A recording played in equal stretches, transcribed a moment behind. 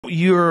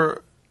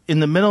You're in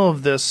the middle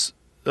of this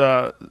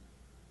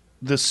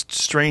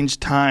strange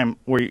time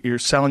where you're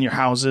selling your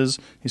houses.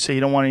 You say you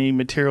don't want any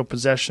material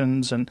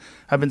possessions, and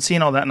I've been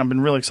seeing all that, and I've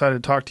been really excited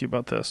to talk to you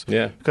about this.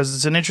 Yeah. Because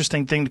it's an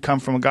interesting thing to come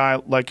from a guy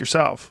like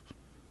yourself.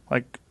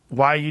 Like,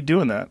 why are you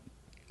doing that?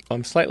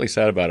 I'm slightly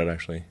sad about it,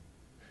 actually.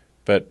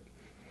 But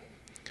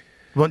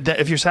Well,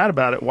 if you're sad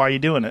about it, why are you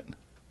doing it?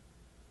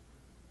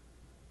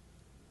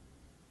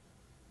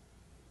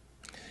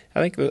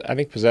 I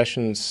think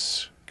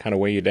possessions kind of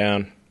weigh you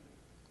down.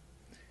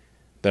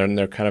 They're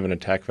kind of an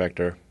attack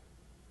vector.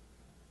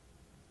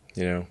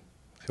 You know,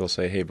 people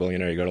say, "Hey,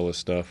 billionaire, you got all this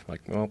stuff."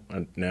 Like, well,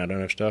 now I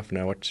don't have stuff.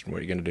 Now what are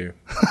you going to do?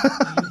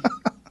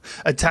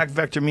 Attack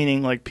vector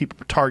meaning like people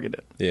target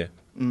it. Yeah.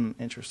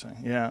 Interesting.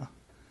 Yeah.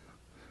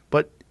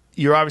 But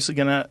you're obviously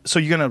so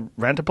you're gonna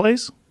rent a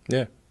place?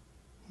 Yeah.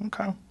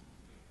 Okay.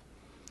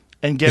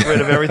 And get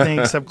rid of everything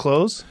except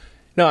clothes?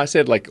 No, I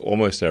said like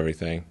almost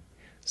everything.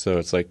 So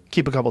it's like,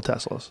 Keep a couple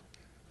Teslas.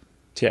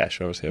 yeah,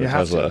 sure, obviously You have a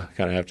have Tesla.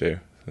 Kind of have to.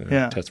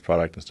 Yeah. Test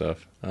product and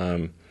stuff.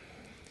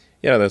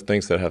 Yeah, those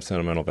things that have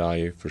sentimental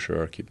value for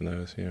sure. Keeping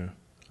those, yeah.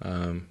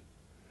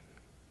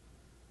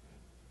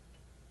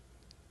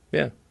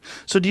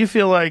 So do you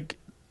feel like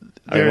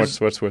I mean, there's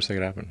what's the worst that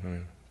could happen? I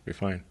mean, be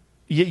fine.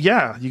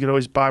 yeah, you could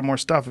always buy more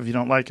stuff if you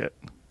don't like it.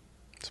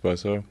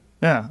 Suppose so.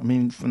 Yeah, I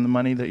mean, from the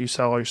money that you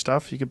sell all your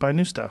stuff, you could buy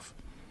new stuff.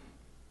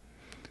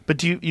 But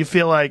do you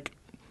feel like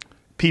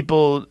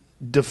people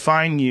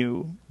define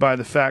you by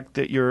the fact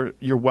that you're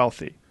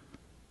wealthy,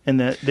 and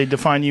that they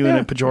define you in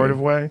a pejorative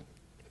way?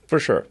 For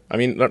sure. I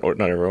mean, not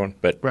everyone,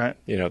 but Right.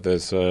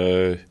 There's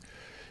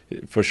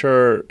for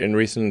sure in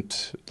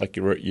recent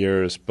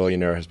years,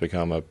 billionaire has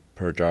become a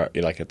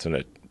pejorative. It's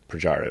a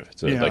pejorative.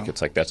 It's Yeah.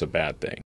 like that's a bad thing.